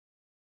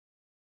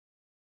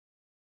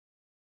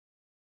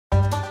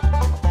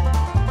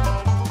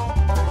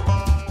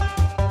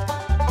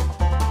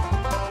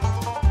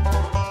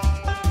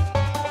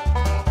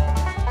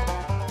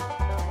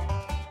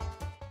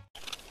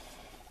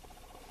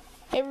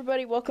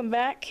everybody, welcome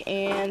back,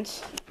 and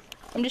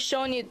I'm just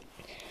showing you,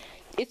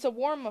 it's a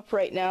warm-up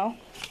right now.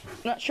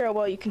 I'm not sure how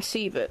well you can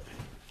see, but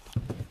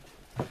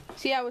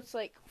see how it's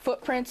like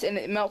footprints and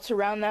it melts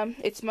around them?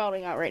 It's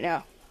melting out right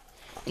now.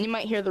 And you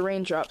might hear the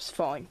raindrops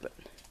falling, but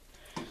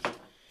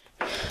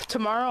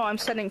tomorrow I'm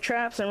setting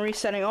traps. I'm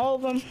resetting all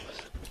of them.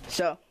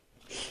 So,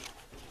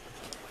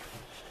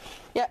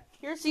 yeah,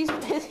 here's these.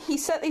 He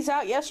set these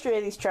out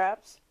yesterday, these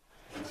traps.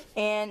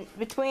 And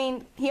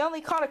he only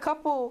caught a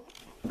couple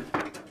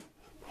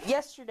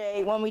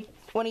yesterday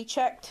when he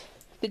checked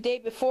the day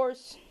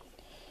before's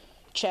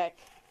check,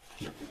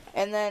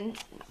 and then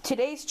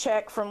today's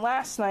check from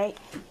last night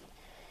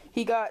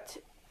he got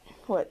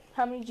what?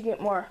 How many did you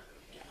get more?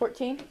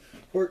 14?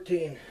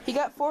 14. He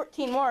got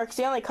 14 more because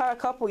he only caught a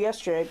couple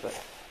yesterday. But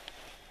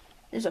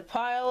there's a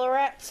pile of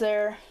rats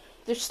there.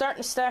 They're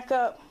starting to stack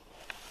up.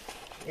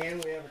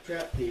 And we have a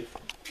trap thief.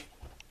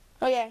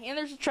 Oh yeah, and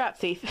there's a trap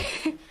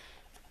thief.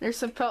 There's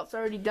some pelts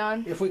already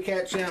done. If we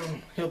catch him,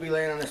 he'll be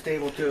laying on the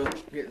table too,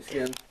 getting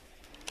skinned.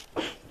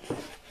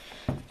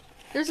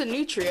 There's a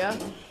nutria.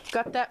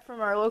 Got that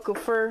from our local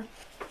fur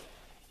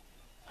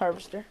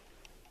harvester.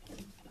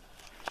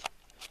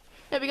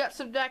 Yeah, we got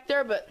some back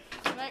there, but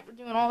tonight we're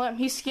doing all that.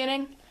 He's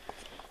skinning.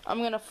 I'm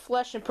going to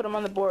flesh and put him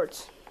on the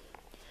boards.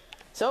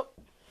 So,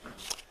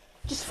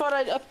 just thought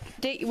I'd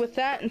update you with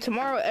that. And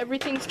tomorrow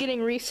everything's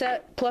getting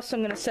reset, plus I'm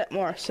going to set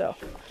more. So,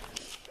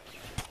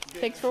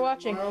 thanks for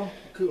watching.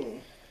 Cool.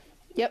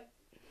 Yep.